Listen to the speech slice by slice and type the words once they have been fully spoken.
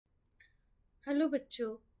Hello,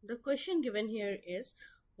 bachcho. The question given here is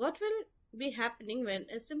what will be happening when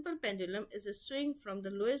a simple pendulum is swinging from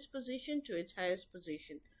the lowest position to its highest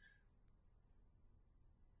position?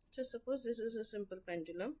 So, suppose this is a simple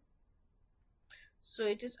pendulum. So,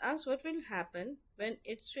 it is asked what will happen when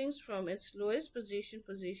it swings from its lowest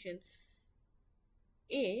position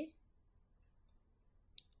A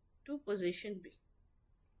to position B.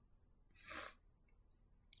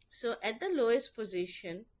 So, at the lowest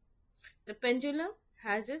position, the pendulum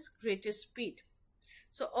has its greatest speed.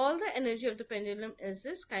 So all the energy of the pendulum is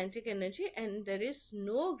this kinetic energy and there is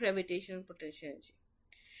no gravitational potential energy.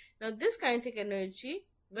 Now this kinetic energy,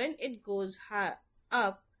 when it goes high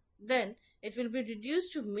up, then it will be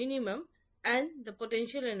reduced to minimum and the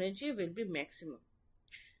potential energy will be maximum.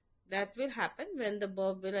 That will happen when the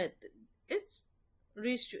bob will it's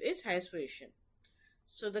reached to its highest position.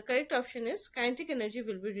 So the correct option is kinetic energy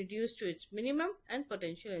will be reduced to its minimum and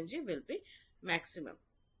potential energy will be maximum.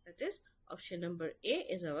 That is option number A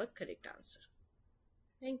is our correct answer.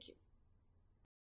 Thank you.